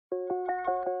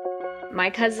My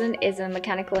cousin is a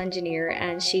mechanical engineer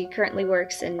and she currently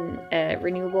works in a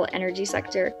renewable energy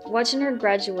sector. Watching her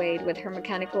graduate with her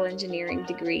mechanical engineering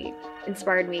degree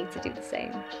inspired me to do the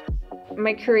same.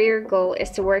 My career goal is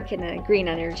to work in a green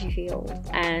energy field,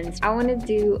 and I want to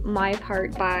do my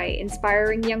part by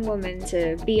inspiring young women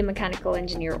to be a mechanical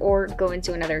engineer or go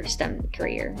into another STEM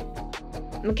career.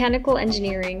 Mechanical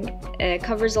engineering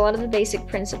covers a lot of the basic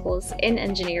principles in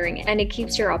engineering, and it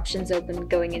keeps your options open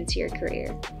going into your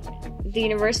career. The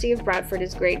University of Bradford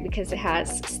is great because it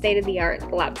has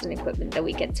state-of-the-art labs and equipment that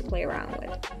we get to play around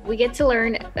with. We get to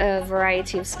learn a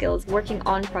variety of skills working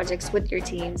on projects with your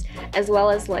teams, as well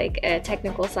as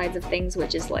technical sides of things,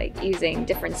 which is like using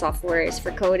different softwares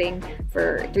for coding,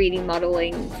 for 3D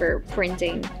modeling, for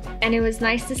printing. And it was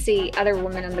nice to see other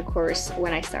women on the course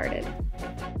when I started.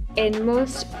 In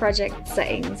most project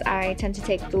settings, I tend to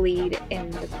take the lead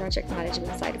in the project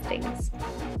management side of things.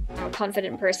 I'm a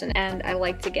confident person and I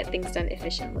like to get things done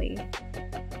efficiently.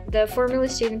 The Formula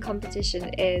Student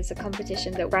Competition is a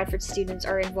competition that Bradford students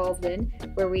are involved in,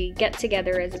 where we get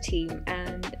together as a team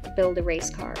and build a race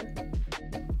car.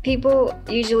 People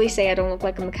usually say I don't look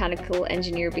like a mechanical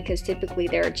engineer because typically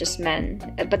they're just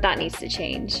men, but that needs to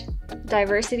change.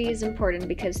 Diversity is important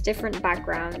because different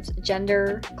backgrounds,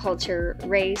 gender, culture,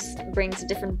 race brings a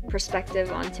different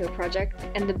perspective onto a project,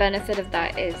 and the benefit of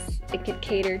that is it could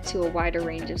cater to a wider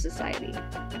range of society.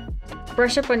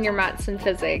 Brush up on your maths and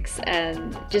physics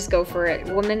and just go for it.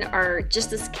 Women are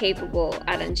just as capable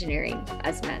at engineering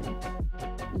as men.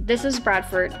 This is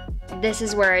Bradford. This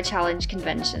is where I challenge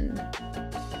convention.